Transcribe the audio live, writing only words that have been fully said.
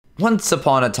Once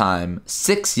upon a time,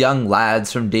 6 young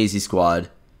lads from Daisy Squad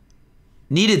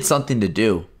needed something to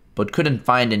do, but couldn't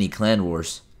find any clan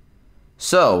wars.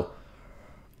 So,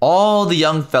 all the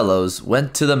young fellows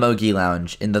went to the Mogi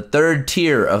Lounge in the 3rd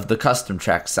tier of the custom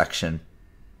track section.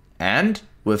 And,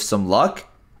 with some luck,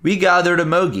 we gathered a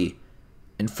Mogi.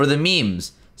 And for the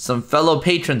memes, some fellow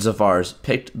patrons of ours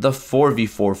picked the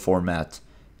 4v4 format.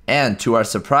 And to our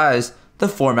surprise, the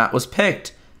format was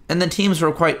picked, and the teams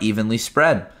were quite evenly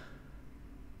spread.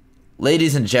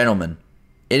 Ladies and gentlemen,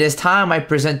 it is time I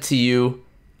present to you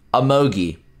a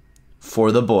Mogi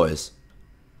for the boys.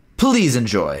 Please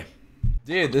enjoy.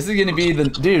 Dude, this is gonna be the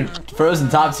Frozen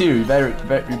top 2. You better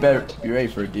be ready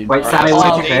for it, dude. Wait, Sammy,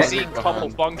 what did you Daisy, pick? couple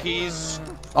bunkies.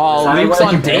 Oh, Sammy, Luke's what did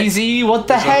on you pick? Daisy. What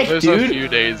the heck, There's dude? a few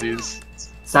daisies.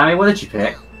 Sammy, what did you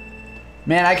pick?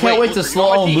 Man, I can't Wait, wait to you're slow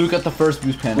on my on team? Luke at the first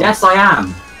boost panel. Yes, I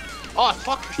am. Oh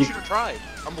fuck! You should have tried.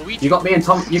 I'm Luigi. You got me and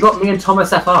Thomas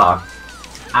FR,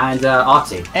 and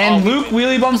Artie. And Oh, Luke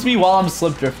wheelie bumps me while I'm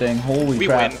slip drifting. Holy We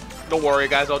crap. win. Don't worry,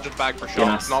 guys. I'll just bag for show.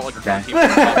 Yes, It's not like okay. a team.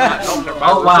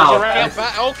 Oh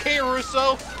wow. Okay,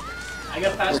 Russo. I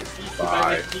got past the PC by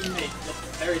my teammate.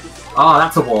 That's very disappointing. Oh,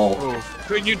 that's a wall.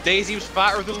 Who knew Daisy was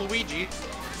fatter than Luigi?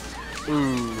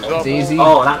 Ooh. Daisy.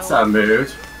 Oh, that's a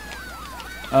mood.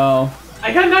 Oh.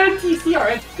 I got another TC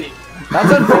already.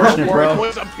 That's unfortunate, bro.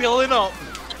 Boys, I'm building up.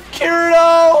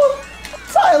 Kirito!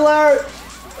 Tyler!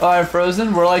 Alright,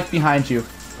 Frozen, we're like behind you.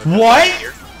 What?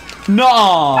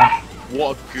 No!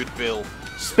 What a good build.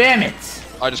 Spam it!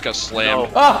 I just got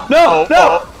slammed. Oh, no!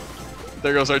 No!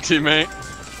 There goes our teammate.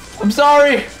 I'm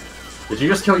sorry! Did you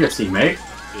just kill your teammate?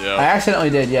 I Yeah. accidentally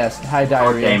did, yes. High Oh,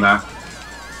 diarrhea. gamer.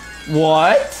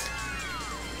 What?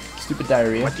 Stupid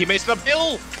diarrhea. My teammate's the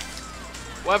build.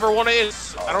 Whoever one it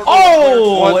is. I don't know.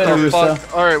 Oh! What Later, the Russo.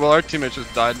 fuck? Alright, well our teammate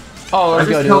just died. Oh, let's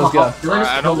go, dude, let's go. Did I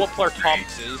just I know kill- what player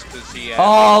Thomas is because he.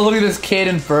 Oh, look at this kid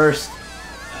in first.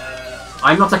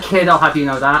 I'm not a kid, I'll have you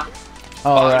know that.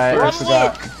 Alright, I Run,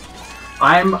 forgot.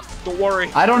 I'm... Don't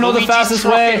worry. I don't know the Luigi's fastest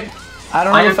trucking. way. I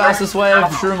don't know the fastest way of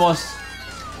Shrumos.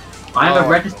 I'm Oh. a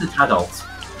registered adult.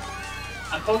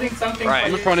 I'm holding something Right.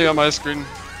 I'm for in front of you on my screen.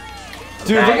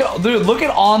 Dude, look at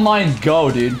online go,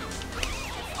 dude.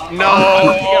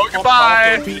 No,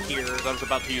 goodbye. I was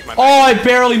about to use my. Oh, I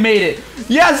barely made it.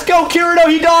 Yes, go Kirito,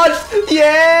 he dodged.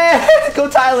 Yeah, go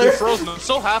Tyler. You're frozen. I'm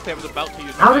so happy I was about to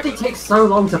use my How did it mega. take so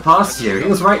long to pass you? He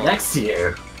was right next to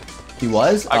you. He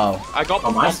was? Oh. I got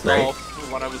Oh, my bumped screen.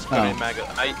 off when I was putting Oh. mega.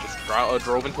 I just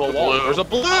drove into a wall. Blue. There's a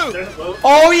blue! There's a blue.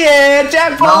 Oh yeah,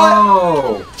 jackpot!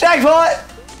 No! Jackpot!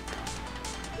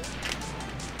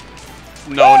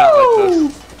 No, not like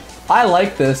this. I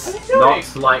like this.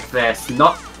 Not like this.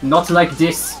 Not like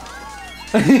this.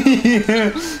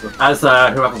 As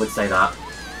whoever would say that.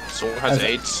 Someone has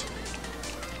AIDS.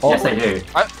 Oh. Yes, they do.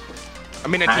 I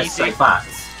mean a That is so TC.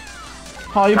 facts.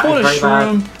 Oh, you That pulled a is very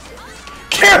shroom.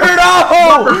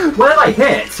 Kirito! Where did I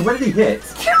hit? Where did he hit?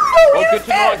 Oh, good to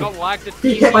know I got lagged at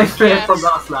He hit my TC. stream Yes. from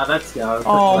last lap. Let's go.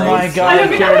 Oh Good my place. I god,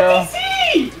 have another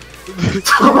Kirito. TC!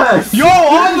 Thomas! Yo,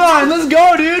 online, let's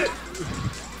go, dude.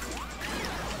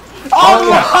 Oh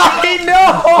my,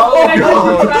 no! Oh, I no.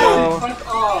 didn't pass it.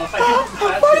 Fuck off. I My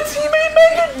didn't pass it. teammate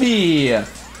made me.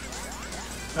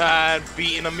 And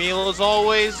beating a meal as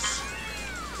always.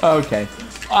 Okay.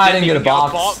 I didn't get a even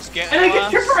box. Get And I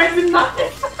get your last. prize in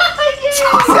nothing.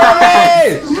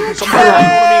 Hey!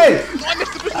 Hey! I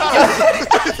missed the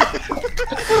shot.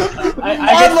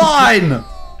 Online!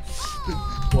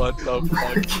 What the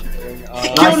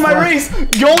fuck? Killing my race!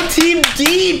 Go Team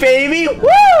D, baby!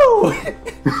 Woo!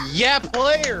 Yeah,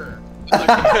 player.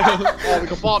 Oh, we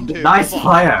can bomb too. Nice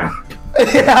player.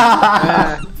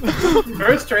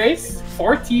 First race,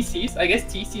 4 TCs. I guess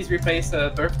TCs replace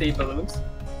birthday balloons.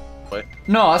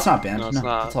 No, that's not banned. No, No, it's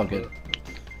not. it's all good.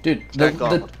 Dude,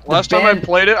 the Last time I band-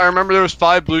 played it, I remember there was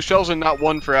 5 blue shells and not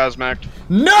 1 for Azmac.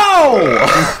 No!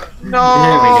 No!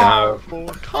 Here we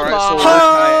go. Come Alright, so on.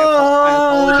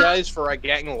 I apologize for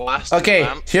getting last. Okay,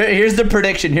 attempt. here's the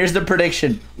prediction. Here's the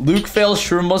prediction. Luke fails,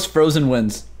 Shrumos, Frozen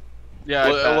wins. Yeah,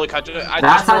 Look, I That's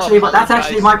just wanna actually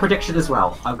apologize. my prediction as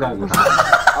well. I'm going with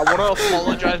that. I want to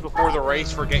apologize before the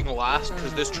race for getting last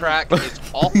because this track is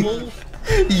awful.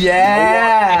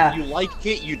 Yeah! If you like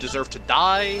it, you deserve to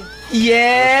die.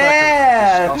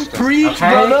 Yeah! Disgusting. Preach, Okay,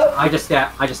 brother! I just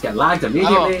get lagged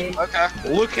immediately. okay.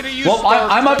 Look at you. Well,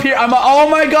 I'm up here. Oh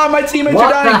my god, my teammates are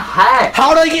What the dying! heck?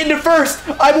 How did I get into first?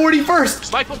 I'm already first!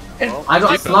 Snipe him. And- I got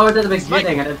Deep slower at the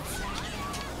beginning and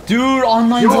Dude,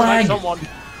 online You're lag! Someone.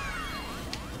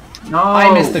 no.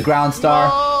 I missed the ground star.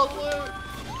 Oh,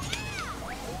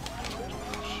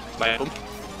 Snipe him.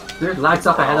 Dude lags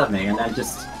up ahead of me and then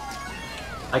just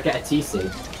I get a TC.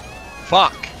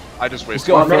 Fuck. I just wasted.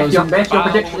 go. Well, Mick, your Battle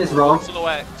prediction is wrong. To the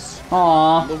X.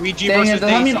 Aw. Luigi Dang versus it, does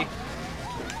that Daisy. mean-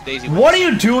 Daisy What are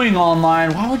wins. you doing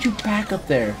online? Why would you back up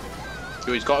there?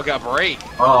 Dude, he's got to get a break.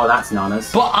 Oh, that's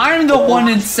nanas. But I'm the one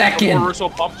in Before second. Russo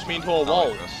bumps me into a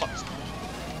wall.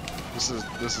 This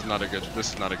is not a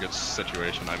good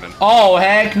situation I'm in. Oh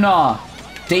heck no.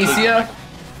 Dacia.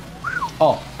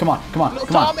 Oh, come on.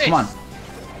 Thomas!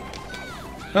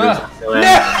 No!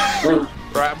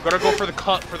 Right, I'm gonna go for the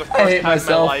cut for the first I hate time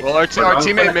myself. in my Well, life. our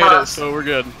teammate made it, so we're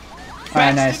good.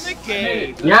 Alright, Best nice. in the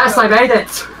game. Yes, I made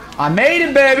it! I made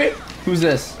it, baby. Who's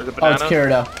this? There's a Oh, it's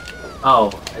banana. Kirito.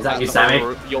 Oh, is that you, Sammy?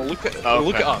 Yo, look at Okay.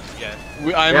 look at us. Yeah.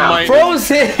 I Yeah. might.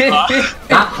 Frozen.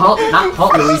 That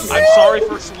hot Luis. I'm sorry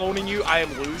for sloaning you. I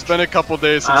am losing. It's been a couple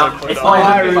days since I played It's on.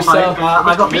 Hi, fine, Russo.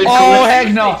 I got me. Oh heck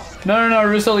no. No,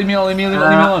 Russo, leave me alone. Leave me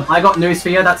alone. I got news for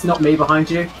you. That's not me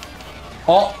behind you.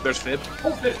 Oh, There's Fib.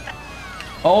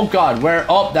 oh god, where?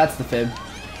 Oh, that's the fib.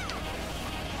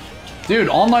 Dude,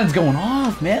 online's going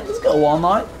off, man. Let's go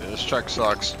online. Yeah, this track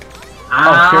sucks.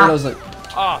 Oh, Kirito's like,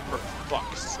 Ah, for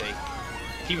fuck's sake.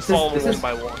 Keep This following is- one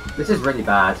by one. This is really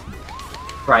bad.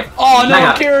 Right. oh no,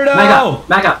 Mega, Kirito!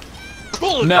 Mega.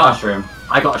 Bullet! No. Got a shroom.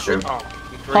 I got a shroom. Oh,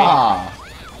 green. Ah.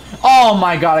 Oh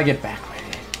my god, I get back.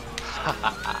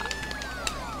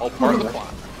 Oh, part of the plot.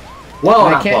 Whoa, I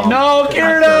that can't. bomb. No, Good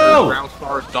Kirito! Ground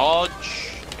star dodge.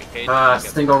 Okay,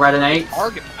 Single red and 8.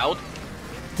 target out.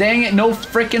 Dang it, no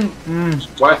freaking.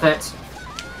 Worth it.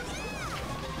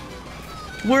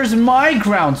 Where's my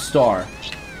ground star?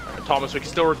 Thomas, we can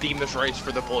still redeem this race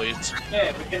for the boys.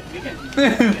 Yeah, we can.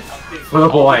 For the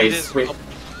boys.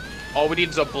 All we need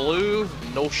is a blue,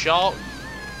 no shot.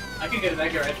 I can get a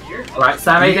Mega right here. Right,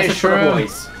 Sammy, Yeah, this is for the sure.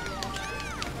 boys.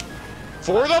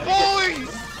 For the boys!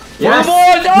 Yes!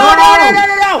 For the boys!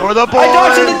 No! For the I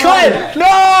dodged in the boys! cut!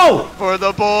 No! For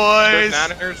the There's boys!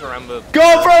 naners around the.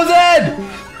 Go, Frozen!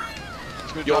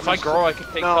 Yo, if I grow, I can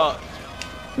take No. cut.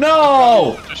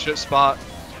 No! A shit spot.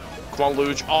 Come on,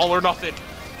 Luge. All or nothing.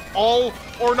 All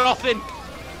or nothing.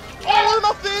 All or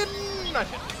nothing.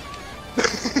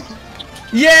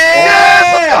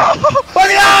 Yeah! Let's go!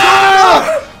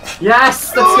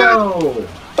 Yes, let's go!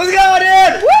 Let's go,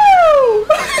 dude! Woo!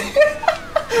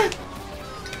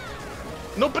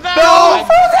 No banana. No!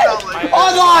 Frozen!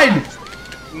 Online!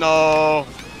 No.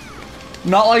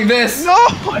 Not like this. No!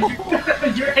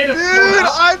 You're in a Dude,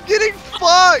 I'm getting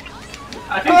fucked!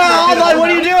 I think Ah, online, what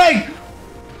are you doing?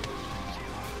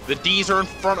 The D's are in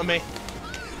front of me.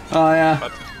 Oh, yeah.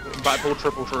 By full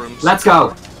triple shrooms. Let's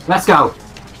go! Let's go!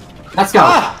 Let's go!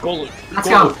 Ah! Go, Luke. Let's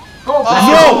Go, go! Luke. Let's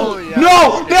Oh, go! yeah.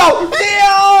 No! No!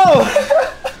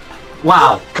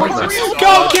 Wow! Go, Pointless.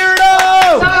 Go, Kirito!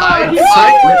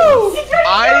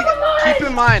 I keep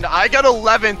in mind, I got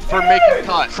 11th for making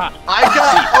cut. I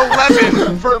got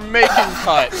 11th for making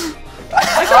cut.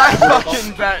 I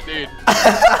fucking bet, dude.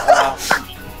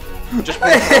 Just put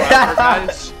it out there,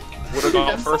 guys. Would have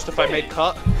gone first if I made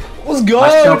cut. Let's go,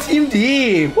 Let's go. Team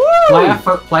D! Woo!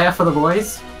 Player for the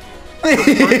boys. I think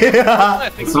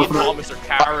It's me not and for- Thomas are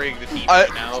carrying the team right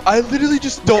now. I literally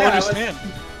just don't Yeah, I was- understand.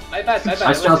 My bad. I I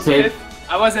was shall in take- fifth.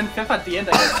 I was in fifth at the end.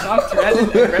 I got knocked red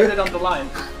and grabbed it on the line.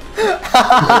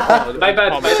 My bad.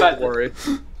 Thomas, My bad. don't worry.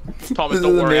 Thomas, This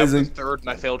don't is worry. I was amazing. third and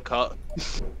I failed cut.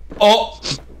 Oh!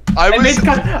 I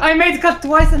made cut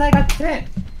twice and I got 10.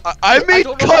 I I made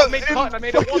don't know how cut. I made cut and I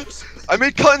made it once. I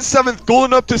made cut in 7th,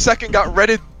 going up to 2nd, got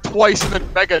redded twice, and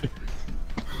then mega'd.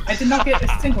 I did not get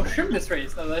a single shrimp this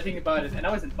race, now that I think about it, and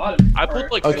I was in bottom. I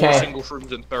put like Okay. 4 single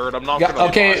shrooms in third. I'm not Yeah, gonna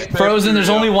okay, lie. Frozen, there's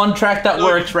only one track that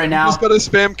works right You now. just gotta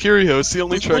spam Curio, it's the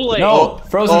only It's trick. too late. No,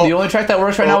 Frozen, Oh. the only track that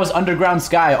works right now is Underground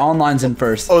Sky. Online's in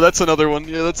first. Oh, that's another one.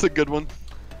 Yeah, that's a good one.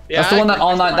 Yeah, That's the one that I agree.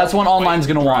 online- that's the one online's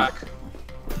gonna want. Track.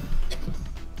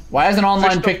 Why hasn't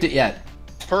Online Fish picked it yet?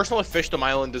 Personally, Fishdom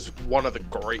Island is one of the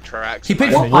great tracks. He in my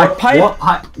picked opinion. Warp Pipe? What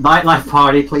pipe? Nightlife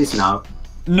party, please no.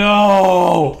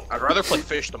 No! I'd rather play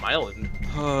Fishdom Island.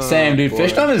 Same, dude.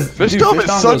 Fishdom is. dude, Fishdom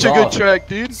is such goes a good off. track,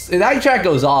 dude. That track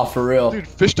goes off for real. Dude,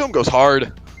 Fishdom goes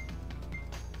hard.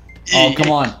 Oh,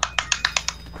 come on.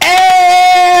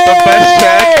 Hey! The best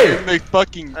track in the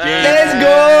fucking game. Let's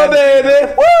go,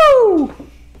 baby! Woo!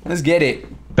 Let's get it.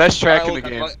 Best track in the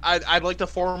Alright, game. I'd like to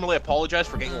formally apologize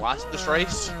for getting last in this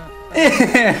race. No,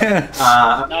 it's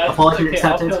Apology okay,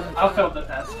 accepted. I'll film the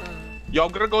test. Yo,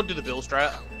 I'm gonna go do the Bill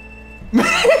strat.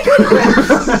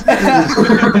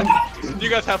 You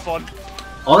guys have fun.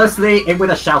 Honestly, it would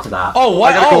have shouted at. Oh,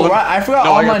 what? I gotta go Oh, in- right. I forgot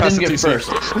No, I gotta Online pass didn't the get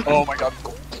TC. first. Oh my god.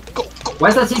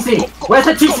 Where's the TC? Where's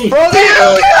the TC?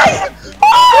 Frozen!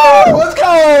 Woo! Let's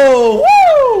go!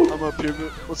 Woo! I'm up here.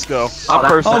 Let's go. Oh, I'm that-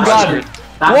 first. Oh, that God. actually-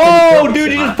 that didn't Whoa, kill me,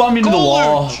 dude, you man. just bumped me into the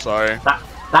wall. I'm sorry. That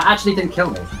actually didn't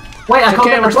kill me. Wait, I can't Okay,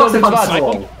 get we're the still box if in I'm spots.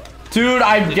 small. Dude,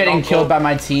 I'm getting killed by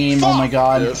my team. Oh my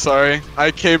god. Yeah, sorry.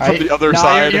 I came from Alright, the other no,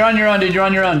 side. You're on your own, dude. You're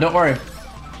on your own. Don't worry.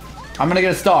 I'm gonna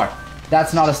get a star.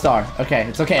 That's not a star. Okay,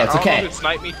 it's okay. It's okay.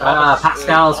 Snipe me,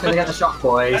 Pascal's gonna get the shot, That's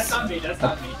boys. not me, that's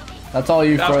not me. That's all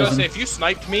you, I was gonna say, Frozen. if you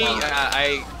sniped me,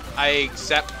 I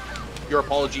accept your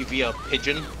apology via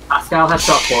pigeon. Pascal has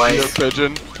shot, Your boys.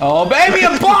 pigeon. Oh, baby,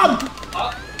 a bomb!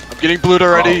 I'm getting blued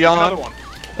already, Another Jan. one.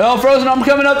 Oh, Frozen, I'm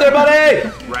coming up there, buddy!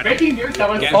 Breaking news, that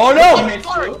was Oh, no! teammates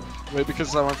too. Wait,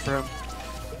 because I went for him.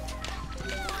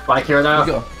 Spike here now.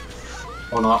 Go.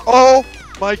 Or not. Oh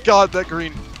my god, that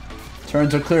green.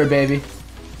 Turns are clear, baby.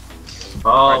 Oh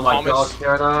Alright, my Thomas,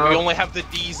 god, Kieran. We only have the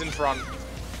D's in front.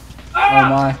 Oh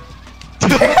my.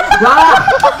 Ah!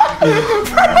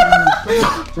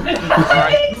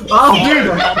 Alright. Oh, dude!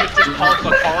 Thomas just parked the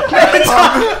car.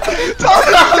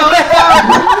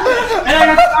 And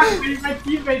I got stuck with my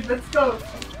teammates, let's go.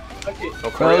 Okay.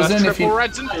 Frozen, if triple you-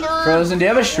 reds in third. Frozen, do you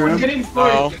have a I'm shroom? getting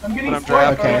spoiled. No, I'm getting but I'm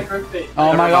spoiled for my drafting. birthday. Oh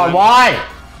my Never god, mind. why?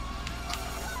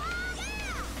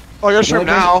 Oh, I got a shroom Really?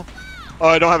 now. Oh,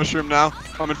 I don't have a shroom now.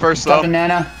 I'm in first Stop though.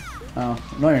 banana. Oh,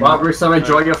 no, you're Well, not. Russo,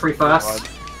 enjoy your free first.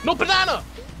 No banana!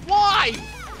 Why?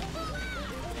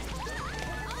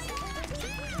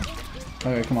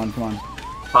 Okay, come on, come on.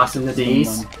 Passing the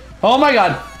D's. Oh my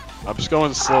god! I'm just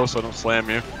going slow so I don't slam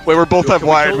you. Wait, we're both have can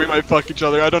we wired. kill We you? might fuck each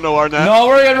other. I don't know our net. No,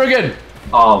 we're good, we're good.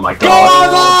 Oh my Go god.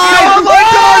 online! Oh my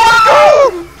god,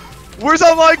 let's go! Where's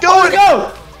online going? Let's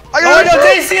go! I Oh got no, a shroom.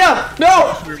 Daisy up!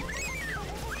 No!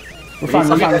 We're fine,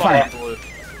 we're fine, we're fine.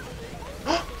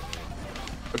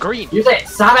 A green. Use it,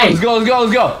 Sammy! Let's go, let's go,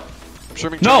 let's go! I'm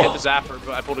shrooming No. Hit the zapper,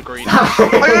 but I pulled a green. I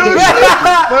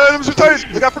got I'm so tired.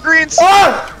 I got for greens.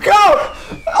 Oh! Go!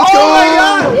 Oh my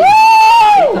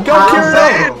god! Woo! Go, Wow.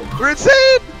 Kieran! We're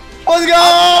insane. Let's go!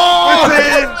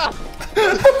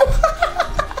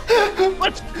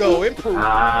 Let's go, improve.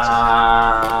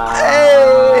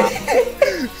 Hey!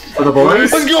 For the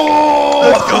boys? Let's go!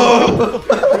 Let's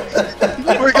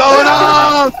go. We're going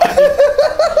off.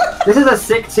 This is a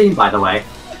sick team, by the way.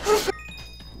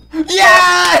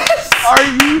 Yes! Are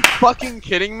you fucking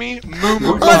kidding me? Moo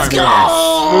moo Let's time.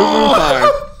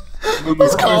 go! Moo moo time.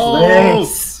 Let's go!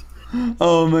 Yes.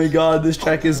 Oh my god, this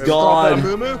track is Moo gone.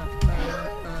 moo. Oh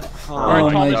Alright,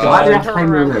 my Thomas, God. Why do you have to play turn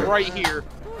around Moo Moo? right here.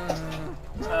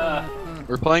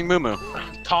 We're playing moo moo.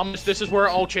 Thomas, this is where it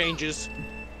all changes.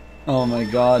 Oh my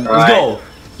god. Alright. Let's go!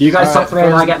 You guys Alright, stop playing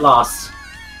and I Frozen. get lost.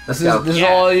 Let's This go. is Yeah.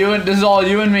 all you and this is all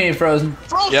you and me, Frozen.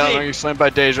 Frozen! Yeah, no, you're slammed by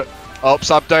Deja. Oh,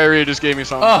 stop diarrhea just gave me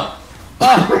something. Oh!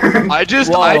 Oh! I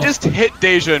Whoa. just hit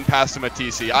Deja and passed him a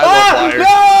TC. I Ah, love liars.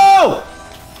 no!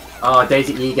 Oh,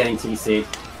 Daisy E getting TC.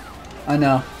 I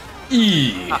know.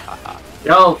 E.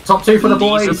 Yo, top two for the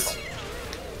boys.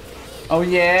 Oh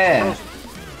yeah.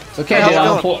 It's okay, How's dude. it I'll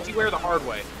going? pull. Easy way or the hard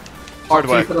way? Hard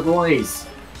Two way. for the boys.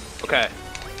 Okay.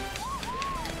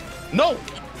 No!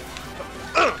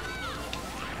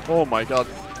 Oh my god.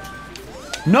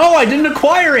 No, I didn't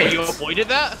acquire it. You avoided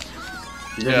that?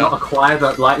 You did Yeah. not acquire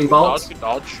the lightning bolt. Dodge, good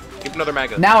dodge. Give another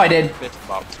mega. Now I did. Fifth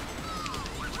box.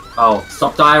 Oh,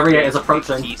 stop diarrhea is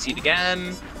approaching. TC'd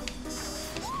again.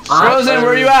 Frozen,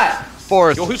 where are you at?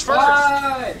 Fourth. Yo, who's first?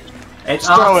 Bye. It's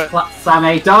Just throw us, it.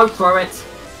 Sammy. Don't throw it.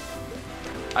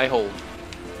 I hold.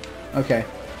 Okay.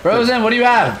 Frozen, what do you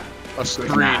have? A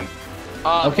screen.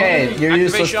 Okay, you're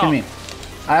useless to me.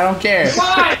 I don't care.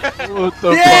 What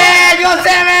the Yeah, go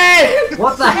Sammy!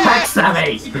 What the heck,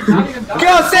 Sammy? Not even done.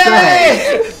 Go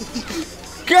Sammy!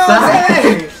 Go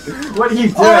Sammy! Sammy! What are you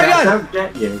doing? Oh my I God. don't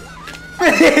get you.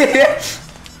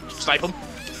 Snipe him.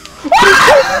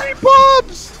 fuck?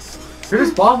 Bobs!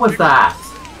 Whose bomb was that?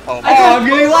 Oh Oh, my god. I'm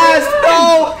getting last!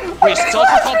 No! Wait, self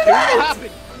top two, what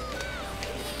happened?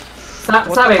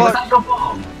 Sammy, was that your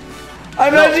bomb?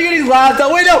 I'm actually getting last!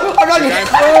 Oh, wait, no! I'm not The getting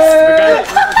guy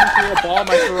threw a bomb,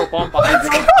 I threw a bomb behind me.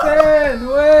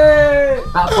 Wait!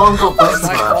 That bomb got burst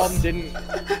My bomb first. didn't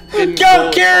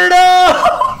Go,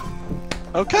 Kierno!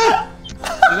 Okay.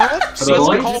 You know what? For the Season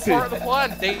boys? call part of the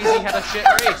plan. Daisy had a shit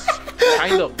race.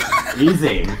 Kind of.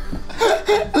 Easy.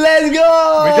 Let's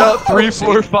go! We got 3,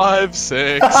 4, 5,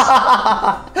 6.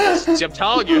 See, I'm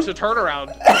telling you, it's a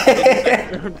turnaround.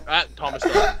 Thomas,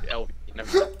 oh,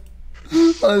 never mind.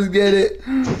 Let's get it.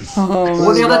 Oh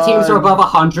All the my other teams are God. above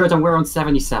 100 and we're on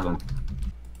 77.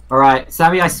 Alright,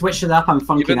 Sammy, I switched it up. I'm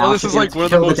funky Even now. though this is like one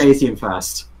of the kill most- the Daisian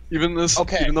first. Even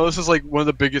Okay. though this is like one of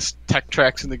the biggest tech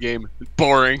tracks in the game,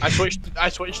 boring. I switched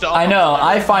to up. I know,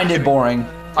 I find it boring.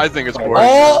 I think it's boring.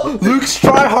 Oh, Luke's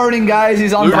tryharding, guys.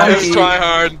 He's on Luke is funky. try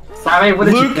hard. Sammy, what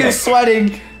did you Luke pick? is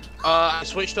sweating. I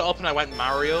switched to up and I went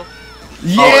Mario.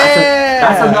 Yeah!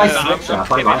 that's a nice I'm switch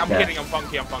up. I kidding, like I'm that. kidding, I'm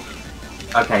funky.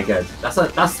 Okay, good.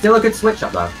 That's still a good switch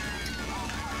up though.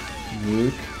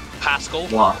 Luke. Pascal.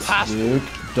 What? Pascal. Luke.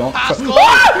 Don't. Pascal.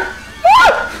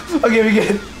 Okay, we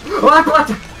get. What?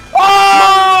 Oh!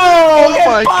 Oh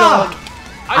my god.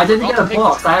 I didn't get forgot a to take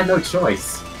box. the- I had no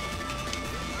choice.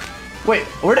 Wait,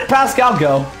 where did Pascal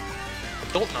go?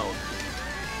 Don't know.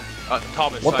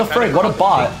 Thomas. What I the kinda frig? What a forgot to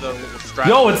bot. take the little strap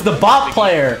Yo, it's the bot thingy.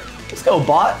 player. Let's go,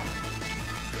 bot.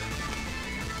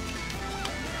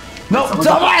 No, Someone-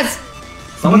 Thomas!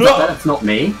 Someone No. said it's not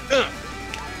me.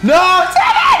 No,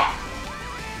 damn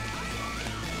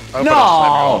it!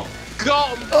 No!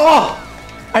 Got him. Oh!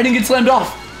 I didn't get slammed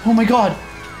off. Oh my god.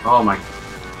 Oh my.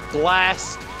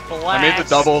 Blast. Blast. I made the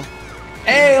double.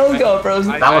 Hey, let's go,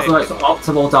 Frozen. That was the most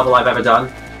optimal double I've ever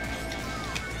done.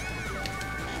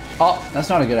 Oh, that's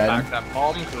not a good item. Back that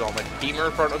bomb because all my team are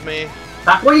in front of me.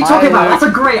 What are you talking Hi, about? Luke.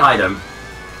 That's a great item.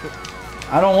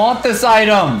 I don't want this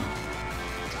item.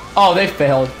 Oh, they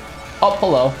failed. Oh,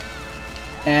 hello.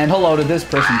 And hello to this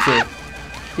person, too.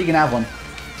 He can have one.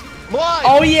 Why?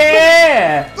 Oh,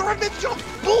 yeah! The red jump.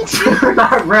 Bullshit.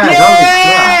 That red.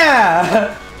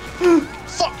 Yeah!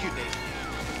 Fuck you,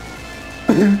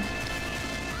 Nate.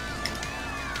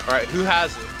 Alright, who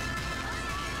has it?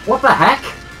 What the heck?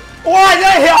 What the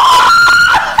hell?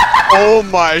 Oh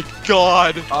my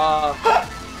god. Oh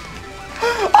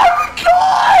my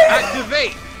god!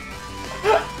 Activate.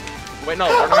 Wait, no.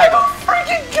 We're not.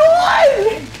 Freaking god! I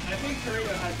think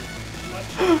Korea has.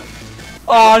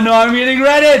 Oh no, I'm getting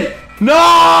redded!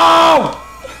 No!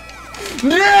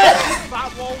 Yeah!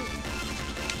 That won't.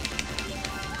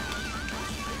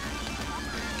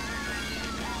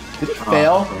 Did he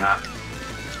fail? Oh, yeah.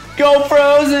 Go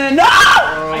Frozen! No!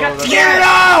 Oh, that's-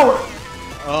 Kirito!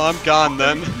 Oh, I'm gone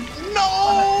then.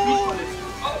 No.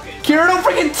 Okay. Kirito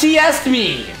freaking TS'd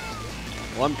me!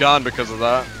 Well, I'm gone because of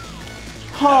that.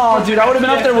 Oh, dude, I would have been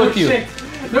up there with you.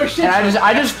 No shit. And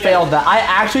I just failed that. I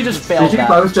actually just failed Did you that.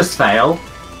 both just fail?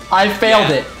 I failed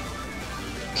it.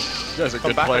 You guys are Come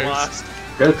good back players. last.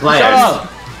 Good players. Shut up!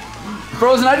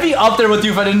 Frozen, I'd be up there with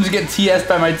you if I didn't just get TS'd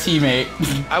by my teammate.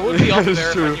 I would be up That is there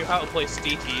if true. I knew how to play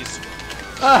DTs.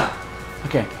 Ah.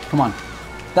 Okay, come on.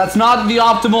 That's not the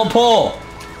optimal pull.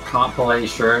 Can't pull any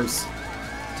shrooms.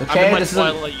 It's I'm okay, in my this is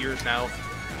a... twilight years now.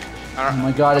 Oh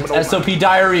my god, I'm it's an old SOP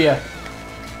diarrhea.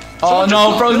 Oh Someone no,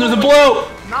 just Frozen, got there's a blue. blue!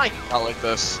 Nice. Not like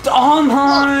this. It's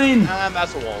online! And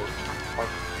that's a wall.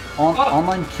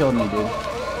 Online killed me, dude.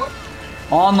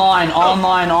 Online,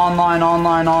 online,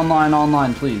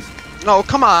 please. No,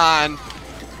 come on.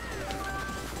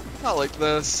 Not like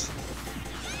this.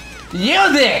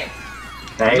 Use it!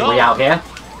 Okay, No. we out here?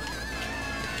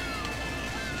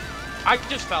 I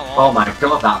just fell off. Oh my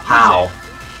god, that pow.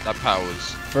 That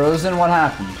powers. Frozen, what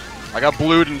happened? I got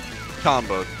blued and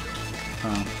comboed.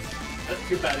 Oh. That's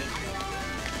too bad.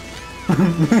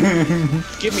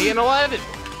 Give me an 11.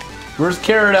 Where's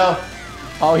Kirito?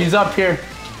 Oh, he's up here.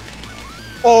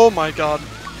 Oh my god.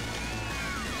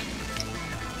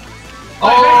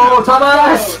 Oh,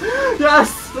 Thomas! Yes!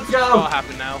 Let's What'll go!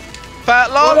 happen now?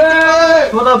 Fat love!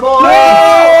 For the boys!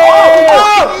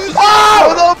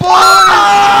 For the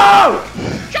boys!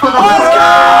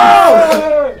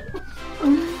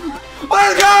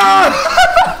 Let's go!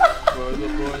 For the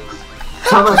boys.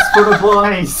 Thomas, for the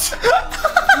boys!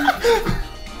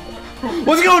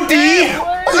 Let's go, D!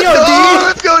 Let's go, D!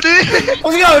 Let's go, D!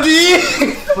 Let's go, D!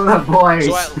 For the boys!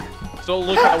 So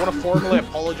look, I want to formally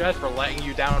apologize for letting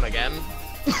you down again.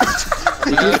 Did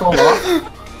you fall off?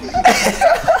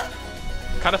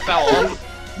 Kind of fell off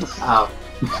Oh.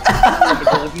 the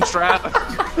golden strap.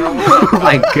 Oh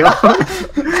my god! I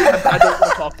don't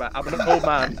want to talk about it. I'm an old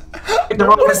man.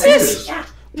 What is this?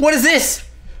 What is this?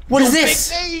 What is this?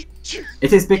 Big Nate!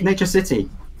 It is Big Nature City.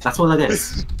 That's what it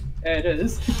is. Yeah, it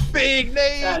is. Big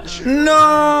Nate!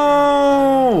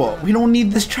 No! We don't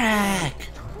need this track.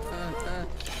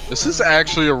 This is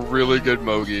actually a really good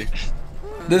Mogi.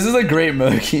 This is a great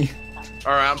Mogi.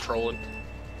 Alright, I'm trolling.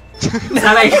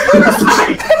 Sammy!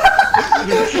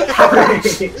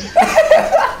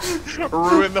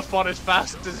 Ruin the fun as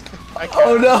fast as I can.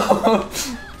 Oh no!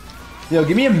 Yo,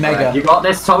 give me a mega. You got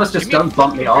this, Thomas. Just Give me don't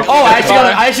bump me off. Oh, I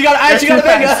actually got a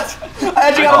mega. I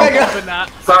actually got a mega. Open that.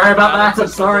 Sorry about that. I'm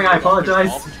sorry. I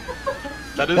apologize.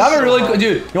 That is That would so really hard. cool,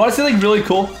 dude. You want to see something really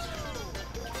cool?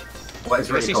 What is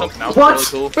I really see cool? something else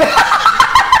What? really cool.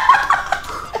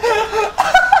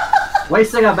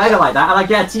 Wasting a mega like that, and I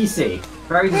get a TC.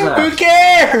 Very Who deserved.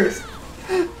 cares?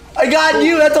 I got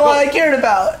you. That's all I cared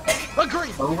about. Agree.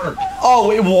 Oh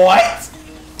wait, what?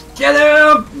 Get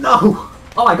him! No!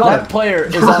 Oh, I got That him. player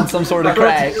is on some sort of I got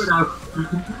crack. you now.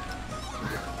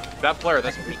 That player,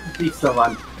 that's me. Beat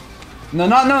someone. No,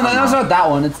 that's not that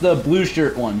one. It's the blue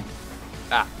shirt one.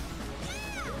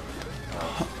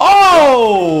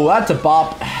 go! That's a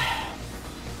bop.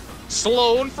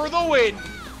 Sloan for the win.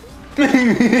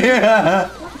 Yeah.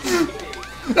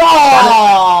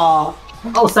 Oh!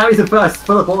 Oh, Sammy's in first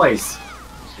for the boys.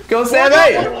 Go,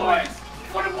 Sammy! Boys.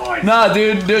 For the boys. Nah,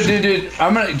 dude.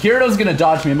 Kirito's gonna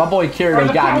dodge me. My boy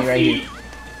Kirito got me right here.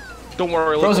 Don't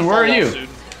worry. Frozen, where are you? Soon.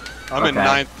 I'm in Okay.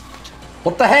 9th.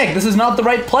 What the heck? This is not the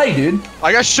right play, dude.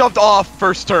 I got shoved off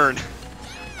first turn.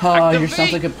 You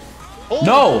sounds like a. Hold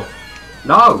No!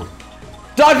 No.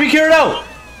 Dodge me, Kirito!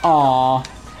 Aw.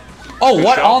 Oh,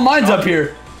 what? shot. Online's up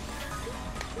here.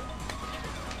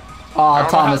 I Aw,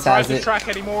 don't Thomas know how to drive has this it. track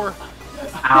anymore.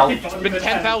 Ow. It's been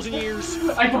 10,000 years.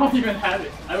 I don't even have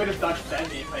it. I would have dodged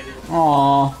Sandy if I did.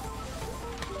 Aw.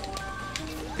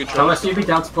 Good Thomas, choice. you be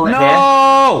down to pull it No! here.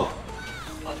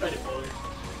 I'll try to pull it.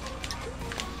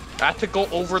 I had to go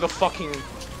over the fucking.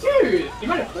 Dude, you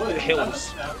might have pulled it.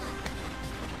 Hills.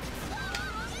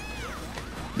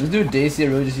 This dude Daisy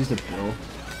really just used a bill.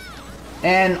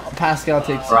 And Pascal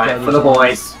takes Right, for the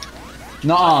boys.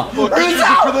 Nuh-uh. Look, this is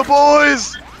for the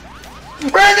boys.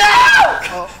 Right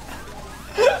now!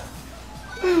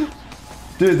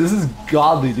 Dude, this is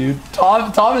godly, dude.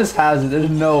 Thomas has it. There's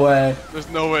no way. There's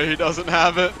no way he doesn't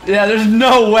have it. Yeah, there's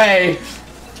no way.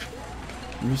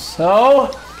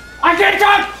 Russo? I can't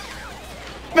jump!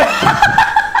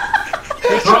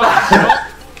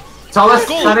 Thomas,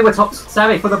 Go. Sammy with top.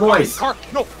 Sammy for the boys. Car,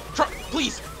 no, truck,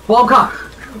 please. Bomb car.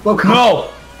 Bomb car. No.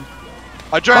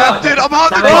 I drafted. I'm on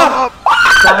the Sammy. top.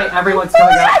 Sammy, everyone's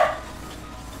coming up.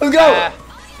 Let's go.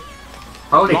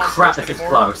 Holy Not crap, first this is anymore.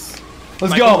 close.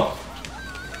 Let's go.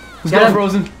 Let's Get go, him.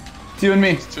 Frozen. It's you and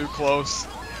me. Too close.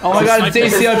 Oh my god, it's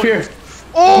Daisy up here.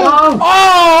 Oh! No!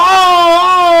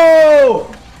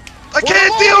 Oh! I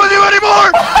can't deal with you anymore!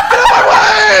 Get out of my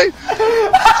way!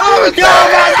 Oh, it's Get out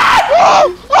of my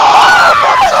oh,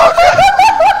 oh, I'm so good!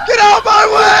 Get out of my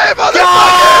way,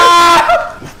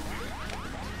 motherfucker!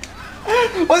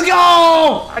 Let's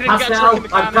go! I didn't get a Pascal, trick in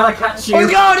the I'm cannon. gonna catch you.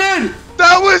 Let's go, dude!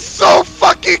 That was so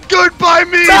fucking good by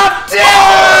me! Top tier!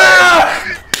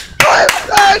 What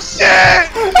that shit?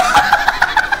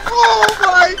 Oh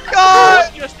my god!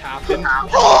 What just happened?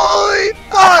 Holy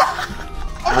fuck!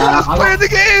 I'm the best I player in the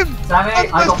game! Sammy, I'm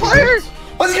the I best got player! food.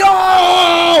 Let's go!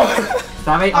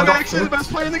 Sammy, I I'm got actually the food. best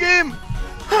player in the game!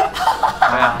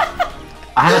 I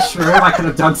had a shroom, I could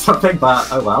have done something, but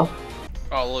oh well.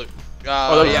 Oh look.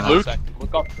 that was yeah, Luke?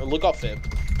 Look up Fib.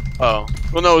 Oh.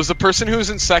 Well, no, it was the person who was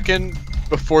in second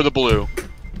before the blue.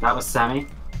 That was Sammy.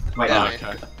 Wait, Yeah, no. man.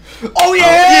 Okay. Oh yeah!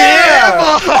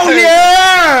 Yeah, boy! Oh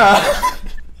yeah!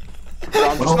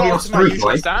 I'm Well, just we not are up to my screwed, usual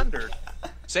boys. standard.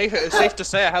 Safe to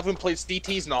say I haven't played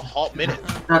CTs in a hot minute.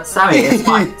 Sammy, it's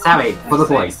fine. Sammy, for the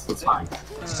boys, it's fine.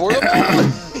 For the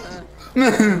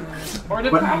Or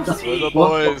the When, bouncy. For the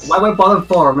boys. when we're bottom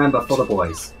four, remember, for the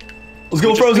boys. Let's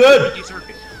go, Frozen!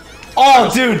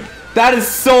 Oh, dude, that is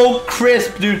so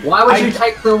crisp, dude. Why would you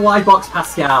take the wide box,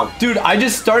 Pascal? Dude, I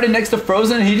just started next to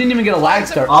Frozen and he didn't even get a lag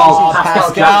start. Oh,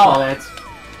 Pascal jackpotted.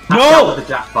 Pascal No! with the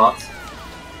jackpot.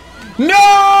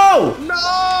 No!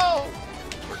 No!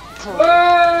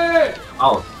 Hey!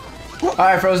 Oh,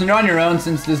 Alright, Frozen, you're on your own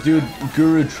since this dude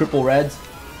Guru triple reds.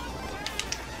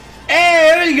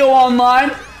 Hey, there you go,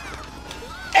 online.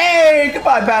 Hey,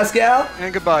 goodbye, Pascal.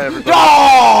 And goodbye, everybody.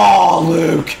 Oh,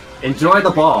 Luke. enjoy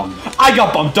the bomb. I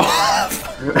got bumped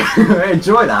off.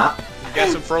 Enjoy that.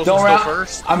 Guessing Frozen's Don't go worry.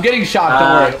 first. I'm getting shocked,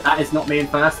 don't worry. That is not me in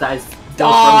first, that is... Oh,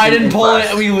 I didn't in pull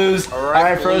first. it. We lose.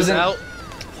 Alright, Blue's Frozen. out.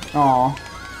 Aw.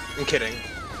 I'm kidding.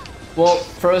 Well,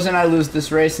 Frozen, I lose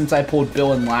this race since I pulled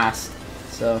Bill in last.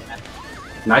 So.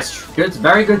 Nice, good,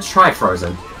 very good try,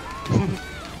 Frozen.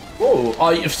 Whoa.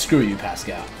 Oh, screw you,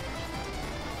 Pascal.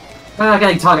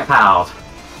 Getting target powered.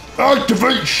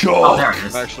 Activate Oh, shot. there it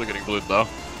is. I'm actually getting blued though.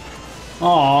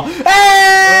 Aw.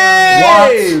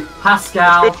 Hey! What?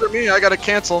 Pascal. Good for me, I gotta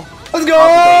cancel. Let's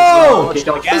go! Let's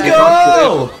Let's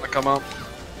go! I come up.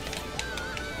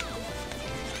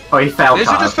 Oh, he failed. Did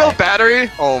you car, just okay. fill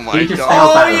battery? Oh my He just god.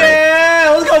 failed. Oh battery. yeah!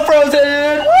 Let's go,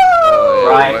 Frozen! Woo!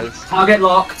 Right, Nice. target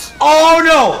locked. Oh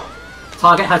no!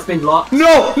 Target has been locked.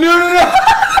 No! No! No! No!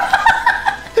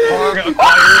 Target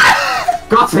acquired.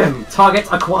 Got him. Target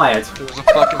acquired. There's a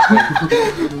fucking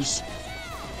thing. Target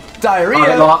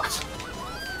Diarrhea! locked.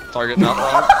 Target not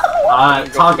wrong.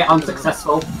 Target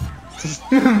unsuccessful.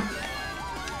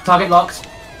 Target locked.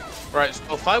 Right, so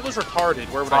if I was retarded,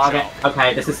 where would I Target. shop?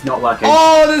 Okay, this is not working.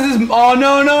 Oh, this is. Oh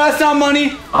no! No, that's not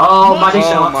money! Oh, money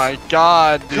Oh shot. my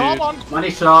god, dude. Come on,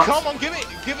 Money shot. come on, give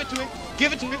it to me,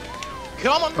 give it to me.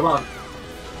 Come on, Come on.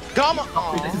 come on.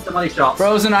 This Aw. is the money shot.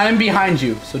 Frozen, I am behind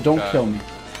you, so don't Okay. kill me.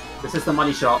 This is the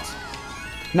money shot.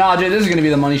 Nah, dude, this is gonna be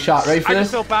the money shot. Ready for I this?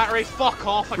 just feel battery. Fuck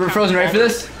off. I We're can't Frozen, ready for bother.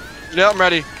 this? Yeah, I'm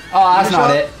ready. Oh, that's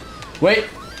not it. Wait.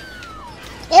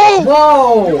 Oh!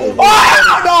 Whoa!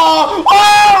 Oh, no! Oh,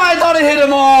 I thought it hit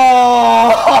him. Oh!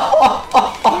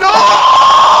 No!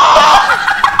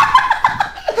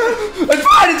 It's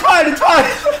fine, it's fine, it's fine.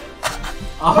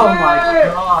 Oh my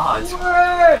god!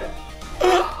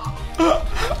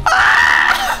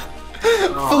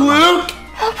 Fluke?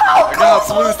 How I got close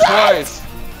blue was that? twice.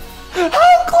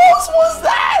 How close was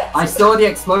that? I saw the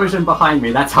explosion behind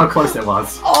me, that's how close it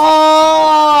was.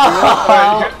 Oh!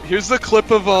 Alright, here's the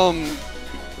clip of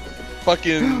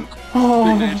fucking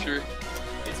Big Nature.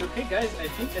 It's okay, guys. I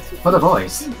think that's For the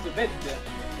voice.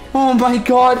 Oh my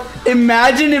god.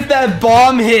 Imagine if that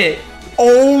bomb hit.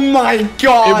 Oh my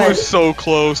god. It was so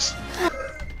close.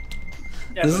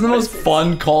 Yeah, This is the most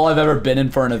fun call I've ever been in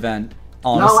for an event.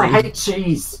 Honestly. No, I hate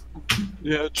cheese.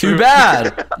 Yeah, true. Too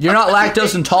bad. You're not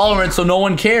lactose intolerant, so no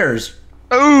one cares.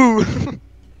 Ooh!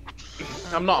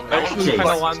 I'm not imagining Jeez. what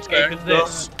kind of landscape is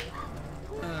this.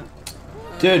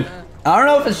 Dude, I don't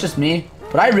know if it's just me,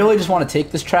 but I really just want to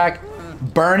take this track,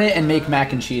 burn it, and make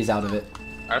mac and cheese out of it.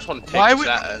 I just want to take Why would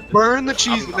that. burn the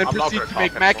cheese and then I'm not proceed gonna to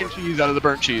make talk mac and anymore. cheese out of the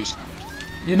burnt cheese?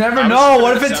 You never I was know.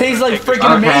 What gonna if it say, tastes I'm like gonna take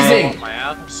freaking this Okay. amazing? my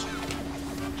abs,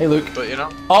 Hey, Luke. but you know.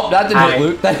 Oh, that didn't hit Hey.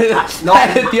 Luke. That hit, That's not-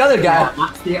 that hit the other guy.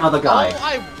 That's the other All guy.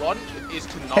 I want is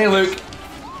to not. Hey, Luke.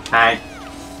 Hey.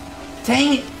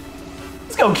 Dang it.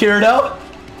 Let's go, Kirito.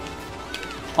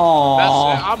 That's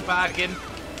Aww. it. I'm bagging.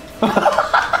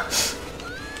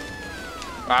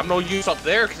 I'm no use up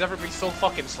there because everybody's so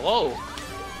fucking slow.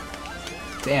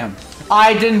 Damn.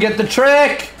 I didn't get the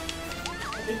trick.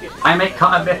 I make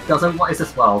cut a myth doesn't. What is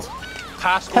this world?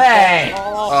 Pascal Hey!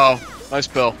 Oh, Oh, nice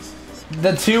bill.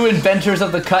 The two inventors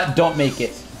of the cut don't make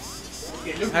it.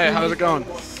 Hey, how's it going?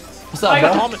 What's up, I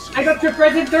bro? Thomas. got your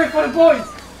present dirt for the boys.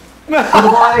 For the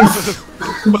boys!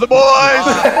 For the boys!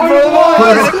 For the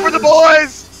boys! For the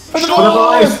boys! For the For the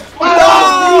boys! For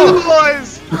the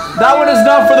boys! That one is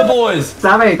not for the boys.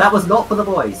 Sammy, that was not for the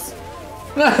boys.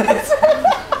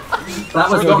 That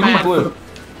was Yo, not give me a meant blue.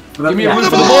 for the Give me a yeah. blue For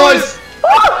for the the boys.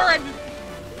 Alright.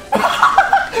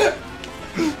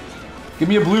 Give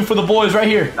me a blue for the boys right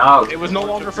here. No, It was no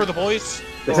longer for the boys.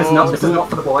 this is not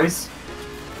for the boys.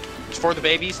 It's for the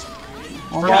babies.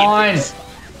 Come For the on. infants.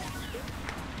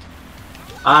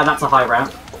 That's a high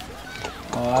ramp.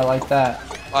 Oh, I like that.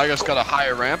 I just got a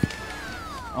higher ramp.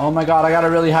 Oh my god, I got a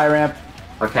really high ramp.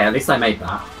 Okay, at least I made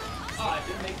that. Oh, I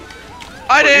didn't make it.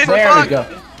 I did! There fuck. we go.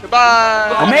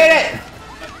 Goodbye! I made it.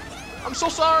 I'm so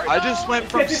sorry. I just went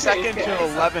from 2nd to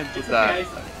 11th with that.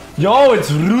 Yo,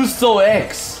 it's Russo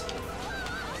X.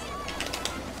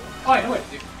 Oh, I know it,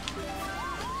 dude.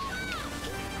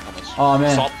 Oh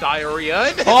man. Salt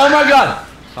diarrhea. Oh my god.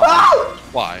 Ah!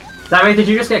 Why? Sammy, did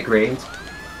you just get greened?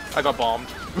 I got bombed.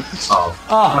 Oh.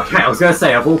 Oh, Okay, I was gonna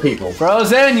say, of all people.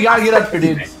 Frozen, you gotta get up here,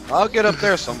 dude. I'll get up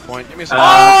there some point. Give me some.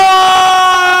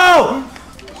 Oh!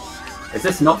 Is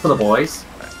this not for the boys?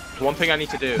 There's one thing I need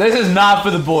to do. This is not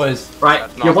for the boys. Right,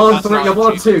 That's not- you're one that's three, not you're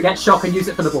one cheap. two. Get shock and use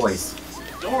it for the boys.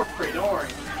 Don't worry, don't worry.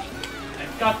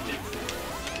 I've got this.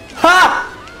 Ha!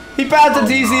 He passed the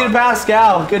TC to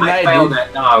Pascal. Good I night, failed dude.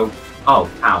 it. No. Oh,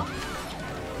 ow.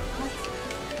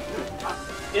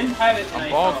 Didn't have it, and I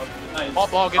Bob. thought, nice. Hot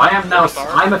dog in I am now. Star.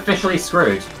 I'm officially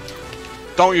screwed.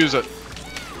 Don't use it.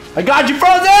 I got you,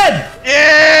 Frozen!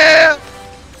 Yeah!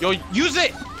 Yo, use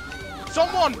it!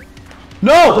 Someone! For the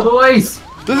No! boys.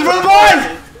 This is for the boys!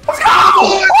 Let's go!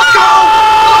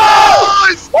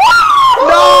 Boys, Woo!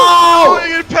 No! Oh,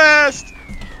 you get passed!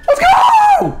 Let's go!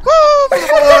 Woo, for the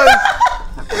boys!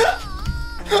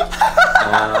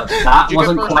 That you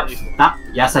wasn't get quite. first? That.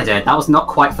 Yes, I did. That was not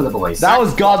quite for the boys. That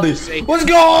was godly. Let's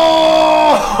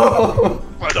go!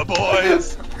 For the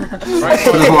boys! Right,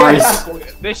 For the boys.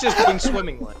 this is going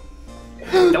swimmingly.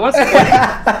 That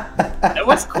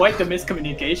was quite the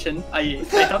miscommunication. I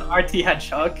thought RT had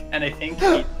shock, and I think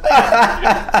he...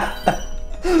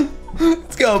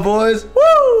 Let's go, boys.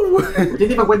 Woo! We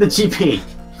didn't even win the GP.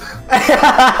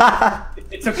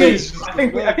 It's okay. I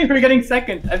think we're getting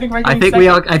second. I think we're getting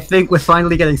second. I think we're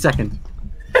finally getting second.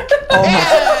 Oh my.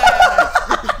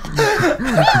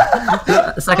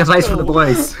 Second place for the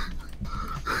boys.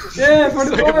 Yeah, for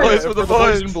the Second boys. place for the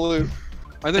boys in blue.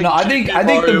 No, I think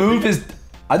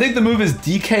the move is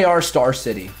DKR Star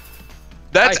City.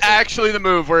 That's I think- actually the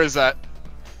move. Where is that?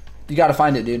 You gotta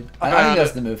find it, dude. I think found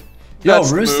that's it. the move. Yo, That's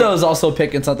the Russo's also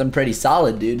picking something pretty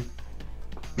solid, dude.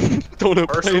 Don't have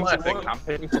Personally, planes I think I'm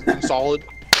picking something solid.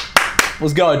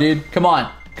 Let's go, dude. Come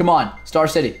on. Come on. Star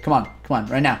City. Come on. Come on.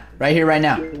 Right now. Right here, right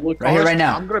now. Right here, right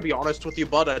now. I'm gonna be honest with you,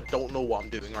 bud. I don't know what I'm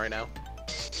doing right now.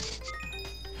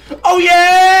 Oh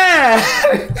yeah!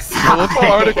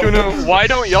 Articuno, why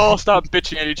don't y'all stop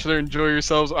bitching at each other and enjoy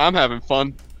yourselves? I'm having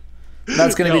fun.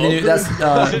 That's gonna be the new. That's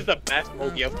This is the best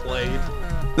Mogi I've played.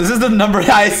 this is the number.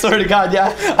 I swear to God,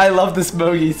 yeah. I love this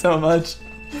Mogi so much.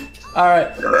 All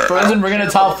right, Frozen. We're gonna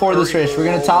top 4 this race. We're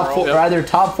gonna top 4, or either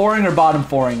top 4ing or bottom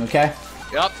 4ing. Okay.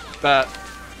 Yep. That.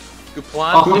 Good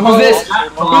plan. Oh, Who's this?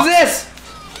 Who's this?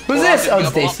 Who's this? Oh,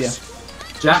 it's Dacia.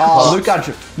 Jackpot. Oh,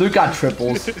 Luke got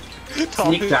triples.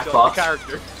 Sneak jackpot.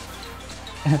 Character.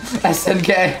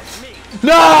 SNK.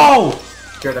 No!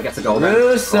 Kirido gets a goal then.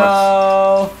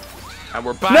 Russo. And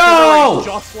we're back No! in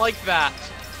the race just like that.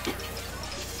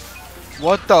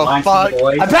 What the Nice fuck?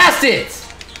 boys. I passed it.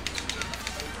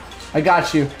 I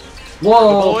got you.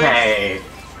 Whoa, boys. okay.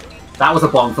 That was a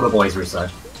bomb for the boys, Russo.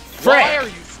 Why are you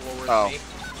forward me?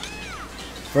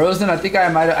 Frozen. I think I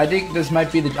might. I think this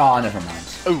might be the. Oh, never mind.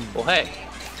 Ooh. Well, hey.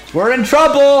 We're in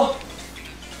trouble.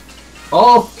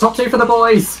 Oh, top 2 for the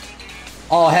boys.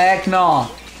 Oh heck no.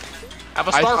 Have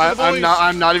a start for the boys.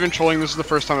 I'm not even trolling. This is the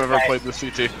first time I've ever played this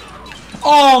CT.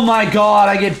 Oh my God!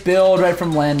 I get billed right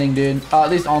from landing, dude. At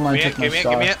least online took my Give me it,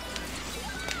 star. give me it.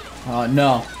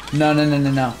 No.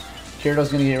 No. Kirido's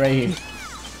gonna get it right here.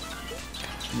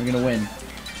 We're gonna win.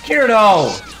 Kirido!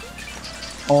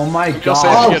 Oh my You'll say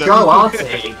God. it. Oh, get go,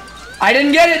 Artie. I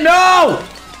didn't get it. No!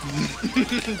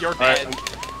 You're dead.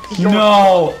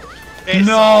 No. It's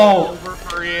No. over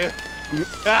for you.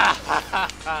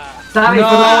 Sammy, No.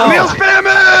 for the Meal boys. spam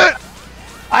it!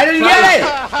 I didn't get it.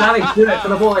 Sammy, do it for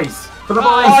the boys. For the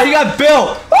Oh, boys. he got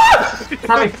billed. Ah!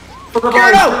 Sammy, for the boys.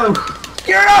 Kirido! Go.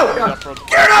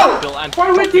 Kirido! Bill and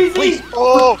Why with DZ?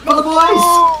 Oh! For the boys.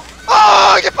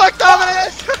 Oh! Get fucked,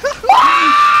 Dominus!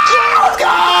 Let's go!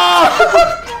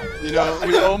 You know,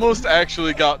 we almost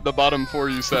actually got the bottom 4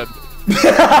 you said.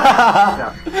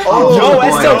 Oh, Yo, boy.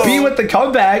 SLP with the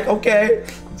comeback. Okay.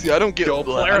 See, I don't get Yo,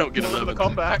 player, I don't get the 11.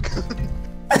 comeback.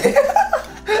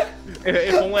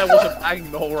 If only I wasn't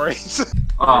bagging the whole race.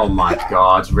 Oh my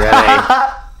God, really?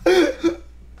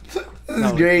 This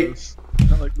is great.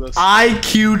 Not like this.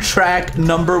 IQ track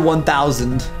number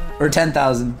 1,000 or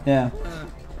 10,000. Yeah.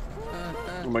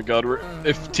 Oh my God,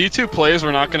 if T2 plays,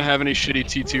 we're not gonna have any shitty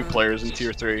T2 players in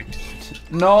tier 3.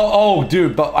 No. Oh,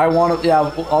 dude. But I want to.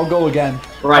 Yeah. I'll go again.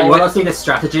 Right, Oh, you wait. want to see this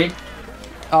strategy?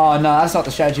 Oh no, that's not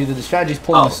the strategy. The strategy's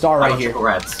pulling the star right here. triple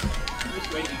Reds.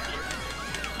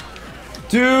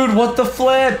 Dude, what the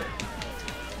flip?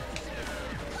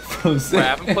 I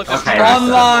haven't put this Okay, in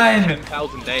online.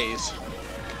 10,000 days.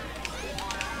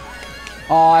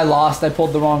 Oh, I lost. I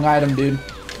pulled the wrong item, dude.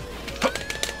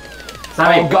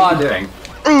 Sammy, Oh, what God. are you doing?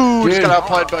 Ooh, just Dude. got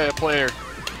outplayed by a player.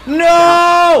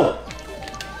 No!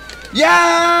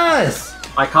 Yes!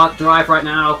 I can't drive right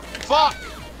now. Fuck!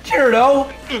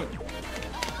 Kirido!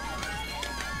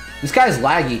 This guy's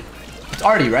laggy. It's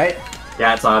Artie, right?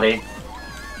 Yeah, it's Artie.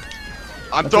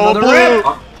 I'm That's double another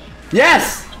blue!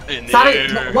 Yes! In the Sammy,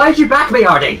 air. why did you back me,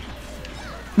 Artie?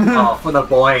 Oh, for the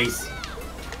boys.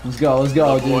 Let's go,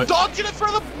 dude. Dodge it for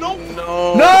the. No!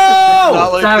 No! No!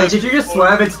 Not like Sammy, this. did you just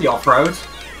swerve into the off-road?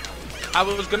 I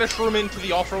was gonna shroom into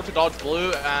the off-road to dodge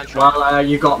blue and. Well,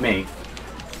 you got me.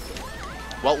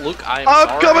 Well, look, I'm I'm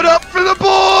sorry. coming up for the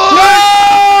boys!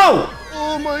 No!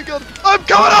 Oh my God! I'm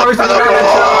coming up for the Frozen,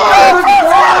 boys! I'm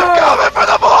coming for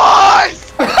the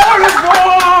boys!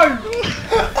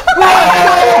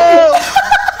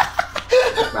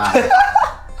 Right.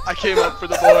 I came up for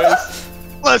the boys.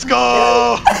 Let's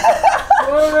go!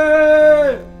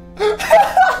 I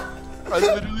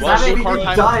literally Well, Sammy, Luke, hard you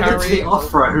time died into carrying. the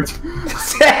off-road.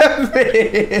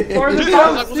 Sammy! I wasn't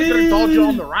gonna dodge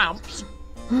on the ramps.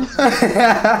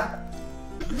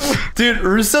 Dude,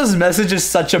 Russo's message is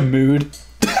such a mood.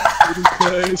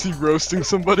 Is he roasting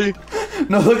somebody?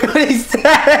 No, look what he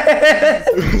said!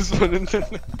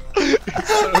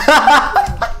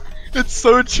 It's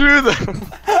so true though.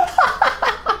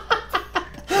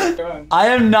 I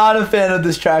am not a fan of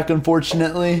this track,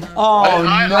 unfortunately. Oh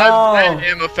I no!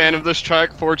 am a fan of this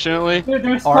track, fortunately.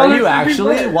 Are you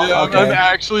actually? What? Yeah, Okay. I'm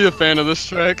actually a fan of this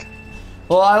track.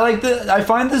 Well, I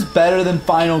find this better than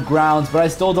Final Grounds, but I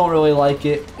still don't really like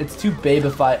it. It's too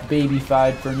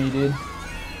babyfied for me, dude.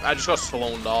 I just got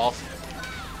slowed off.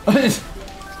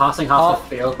 Passing half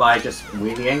the field by just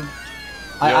wheeling.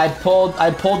 I pulled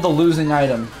the losing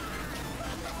item.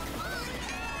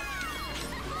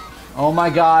 Oh my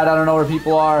God! I don't know where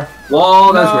people are.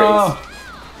 Whoa, those No. rings.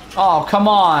 Oh come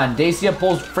on! Dacia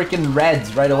pulls freaking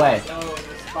reds right away. No,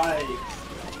 it's spike.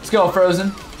 Let's go,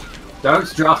 Frozen.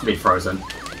 Don't draft me, Frozen.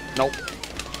 Nope.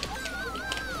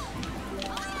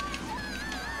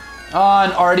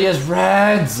 On Artie has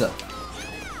reds.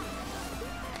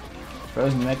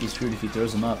 Frozen, you might be screwed if he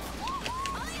throws them up.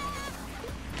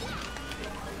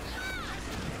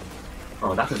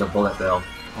 Oh, that is a bullet bill.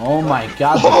 Oh my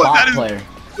god, the Oh, bot that is- player.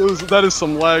 That is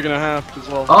some lag and a half as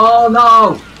well. Oh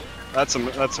no! That's a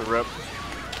rip.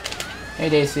 Hey,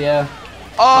 Dacia.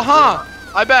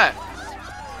 I bet.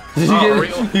 Did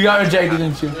you got rejected,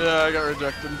 didn't you? Yeah, I got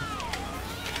rejected.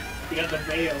 You got the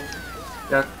veil.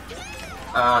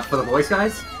 For the boys,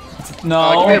 guys?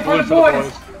 No. Give me a for the blue for the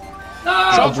boys. boys. No!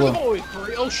 Shot for blue. the boys.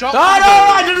 Oh, shot. Oh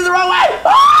no! I did it the wrong way!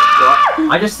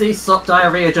 I just see Slop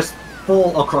Diarrhea just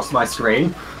fall across my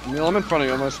screen. Neil, I'm in front of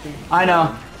you on my screen. I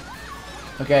know.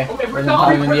 Okay. Okay, we're We're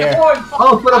going in for the the air. boys!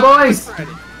 Oh, for the boys!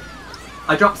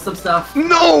 I dropped some stuff.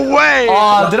 No way!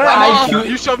 Did I IQ?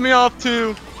 You shoved me off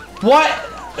too. What?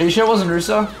 Are you sure it wasn't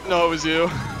Russo? No, it was you.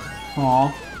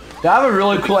 Aw. I have a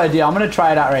really cool idea. I'm gonna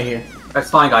try it out right here. That's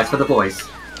fine, guys, for the boys.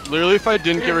 Literally, if I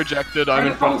didn't get rejected, I'm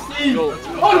in front of you. Oh,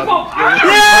 the bomb!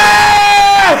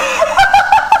 Yeah!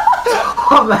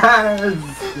 Oh, man!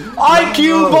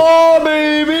 IQ ball,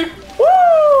 baby!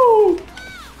 Woo!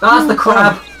 That's the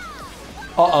crab!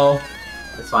 Uh-oh.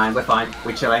 It's fine, we're fine.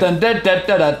 We're chilling. Go,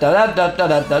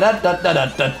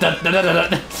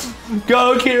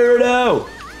 Kirito!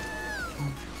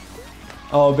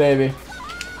 Oh, baby.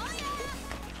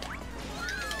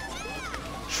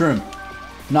 Shroom.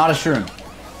 Not a shroom.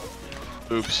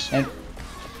 Oops. And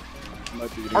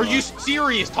Might be getting Are you lost.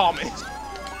 serious, Thomas?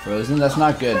 Frozen, that's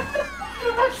not good.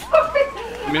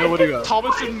 Neil, what do you got?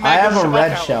 Thomas is mega I have a shocked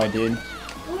red out. shell, dude.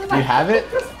 You have it?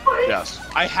 Yes.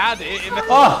 I had it in the.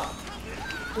 Oh!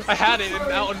 I had it in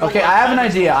out of Okay, nowhere. I have an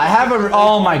idea. I have a.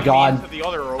 Oh my god. To the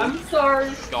other row. I'm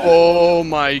sorry. Oh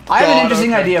my god. I have an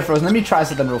interesting okay. idea, Frozen. Let me try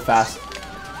something real fast.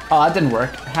 Oh, that didn't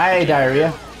work. Hi,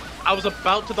 diarrhea. I was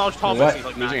about to dodge Thomas. What? He's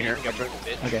like, Losing here. you can get rid of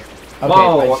it. Okay.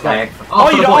 Whoa, I just got- okay. Oh,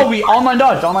 for you the oh, boys. we online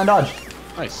dodge, online dodge.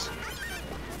 Nice.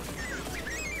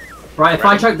 Right, if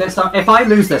I choke this, if I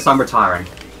lose this, I'm retiring.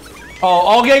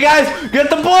 Oh, okay, guys, get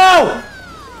the blow!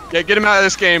 Yeah, get him out of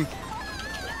this game.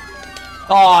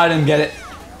 Oh, I didn't get it.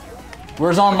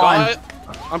 Where's online?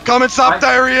 I'm coming, stop Right.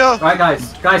 diarrhea. Right,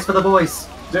 guys, for the boys.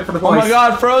 Do it for the Oh boys. my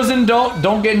god, Frozen,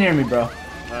 don't get near me, bro.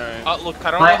 Alright. Look,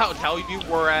 I don't know how to tell you.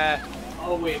 We're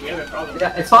Oh wait, we have a problem.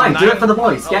 Yeah, it's fine. Do it for the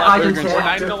boys. Get 11, items we're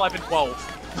 9, here. 11,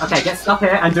 12. Okay, get stuff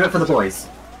here and do it for the boys.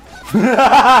 Who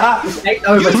 8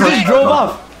 over just drove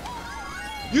off?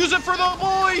 Use it for the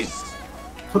boys.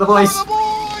 For the boys. For the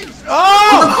boys.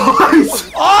 Oh! Boys!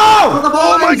 For Oh! the boys!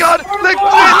 Oh my god! The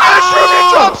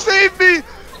drop saved me!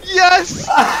 Yes!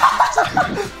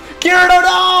 Kirito,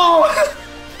 no!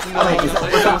 Oh, wait,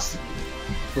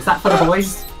 is that for the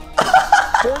boys?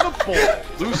 For the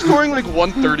boys. Lou's scoring like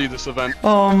 130 this event.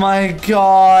 Oh my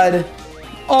god.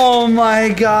 Oh my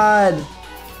god.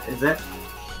 Is it?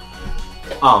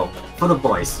 Oh, for the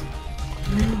boys.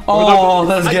 Oh,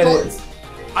 let's get it.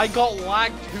 I got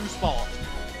lagged 2 spots.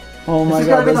 Oh This my is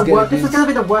god, gonna let's be the get this is it. gonna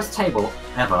be the worst table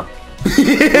ever.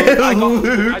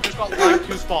 I just got lagged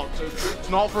 2 spots. So it's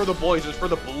not for the boys, it's for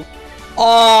the bull.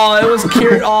 Oh, it was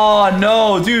Kirito. Oh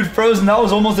no, dude, Frozen, that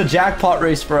was almost a jackpot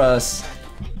race for us.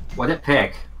 What did it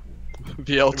pick?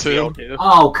 BL2.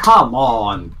 Oh, come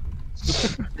on.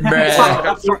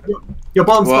 Bruh. Your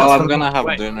bomb Well, spots I'm for gonna have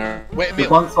Wait. dinner. Wait, your Emil.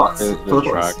 bomb spots The for the boys.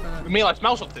 track. Emil, I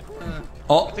smell something.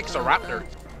 Oh, I think it's a raptor.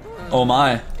 oh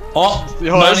my. Oh,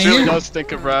 Yo, that money. really does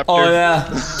stink of Raptor. Oh yeah.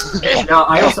 No,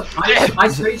 I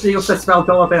strangely also smell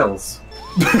dollar bills.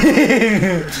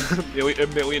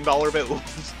 $1 million bill.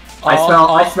 I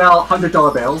smell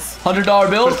 $100 bills. $100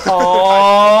 bills.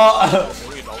 Oh, $1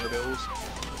 million bills.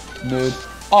 dude.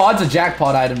 Oh, that's a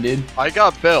jackpot item, dude. I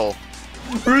got Bill.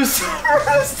 Russo.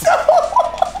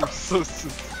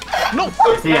 No!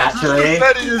 Is he actually?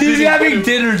 He's having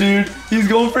dinner, dude. He's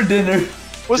going for dinner.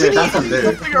 Wasn't Dude, he that's a eating mood.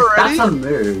 something already? That's a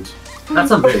mood.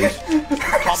 That's a mood.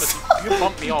 Thomas, you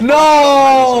bumped me off.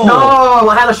 No! No,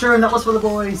 I had a shroom that was for the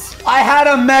boys. I had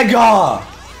a mega.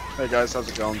 Hey guys, how's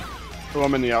it going? Oh,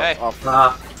 I'm in the Hey. off.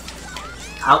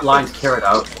 Outlined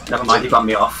Kirito. Never mind, you bumped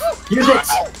me off. Use it!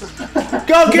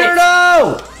 Go,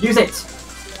 Kirito! Use it!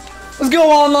 Let's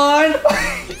go online.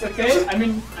 It's okay. I'm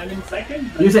in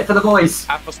second. Use it for the boys.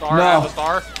 Half a star, No. half a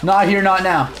star. Not here, not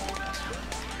now.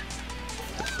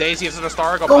 Daisy isn't a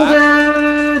star, go back.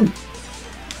 Golden!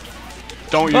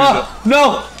 Don't use Oh,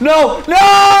 no, no,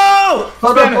 no!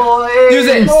 For the Spam it. boys! Use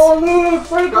it. Oh, look,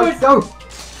 for the Go, boys. go!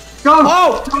 Go!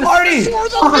 Oh, Marty! it!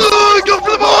 Go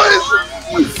for the boys!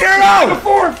 Kirito!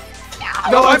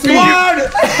 Go, I on, beat team. you.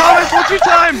 Thomas, what's your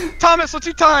time? Thomas, what's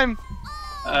your time?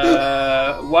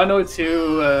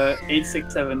 102,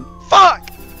 867. Fuck!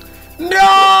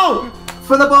 No!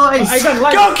 For the boys! I got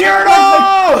lagged. Go,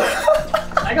 Kirito!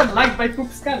 I got lagged by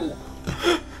Poop Skull.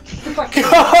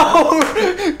 Go!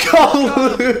 Go,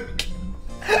 Luke!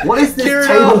 What is this Kirito.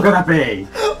 table gonna be?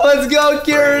 Let's go,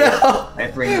 Kirito.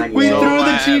 We threw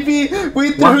the GP.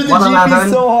 We threw the GP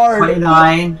so hard.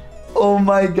 29. Oh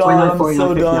my god, 29, I'm so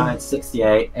 59, done.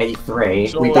 68, 83.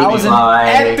 So We that beat That was an by...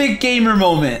 epic gamer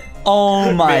moment.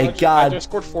 Oh my I god. just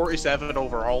scored 47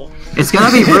 overall. It's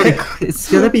gonna be really,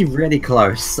 it's gonna be really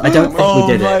close. I don't think Oh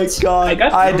we did my it. god.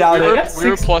 got- I doubt I it. got We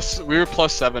were six- plus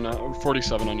 47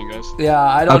 on you guys. Yeah,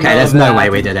 I don't know. Okay, there's if no that way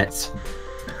we happened. did it.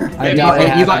 I doubt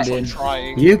it you got- happened, dude.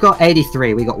 Trying. You got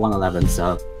 83, we got 111,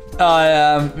 so...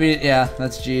 Yeah,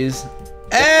 that's G's.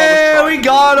 Hey, we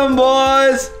got him,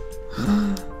 boys!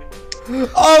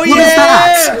 Oh What yeah! is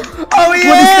that? Oh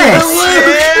yeah!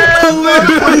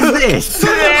 What is this?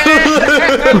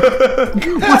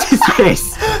 What is this?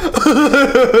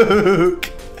 Luke!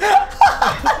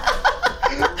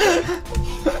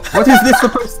 What is this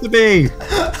supposed to be?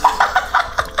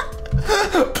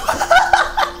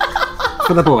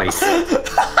 For the boys. For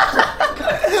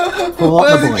the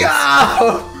boys. Let's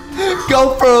go!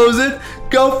 Go Frozen!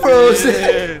 Go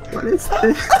Frozen! What is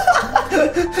this?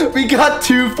 We got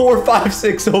 2, 4, 5,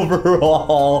 6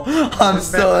 overall. I'm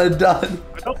so done.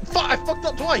 I fucked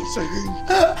up twice.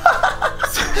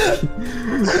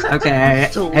 Okay,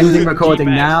 So ending weird, recording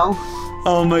D-man. now.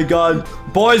 Oh my god.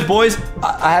 Boys,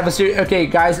 I have a serious... Okay,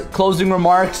 guys, closing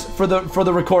remarks for the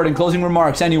recording. Closing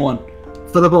remarks, anyone?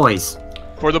 For the boys.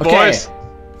 For the Okay. boys.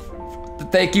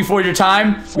 Thank you for your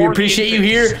time. We 40 appreciate you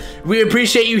infants. here. We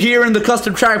appreciate you here in the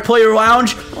Custom Track Player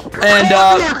Lounge. And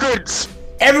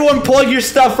everyone plug your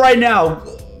stuff right now.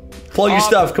 Plug your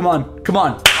stuff. Come on. Come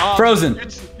on. Frozen.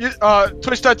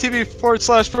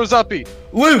 Twitch.tv/Frozuppy.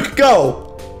 Luke, go.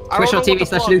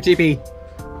 Twitch.tv/LukeTV.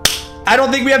 I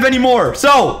don't think we have any more.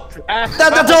 So,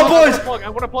 that's all, boys. I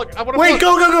want to plug. I want to Wait,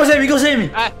 plug. go, Sammy. Go, Sammy.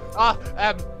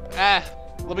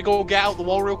 Let me go get out the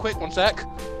wall real quick. 1 sec.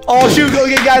 Oh, shoot. Go,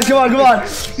 okay, guys. Come on.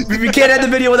 We can't end the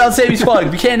video without Sammy's plug.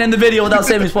 We can't end the video without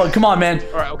Sammy's plug. Come on, man.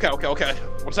 All right. Okay.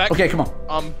 1 sec. Okay, come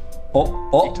on.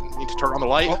 Oh. Need to turn on the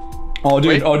light. Oh,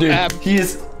 dude. Wait, He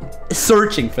is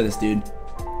searching for this dude.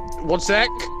 1 sec.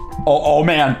 Oh,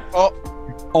 man.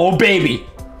 Oh, baby.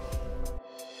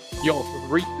 Yo,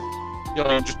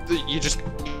 you just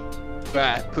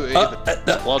put it in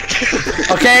the plug.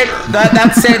 Okay,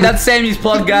 that's Sammy's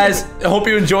plug, guys. I hope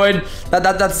you enjoyed.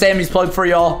 That's Sammy's plug for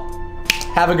y'all.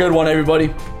 Have a good one,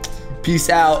 everybody. Peace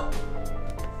out.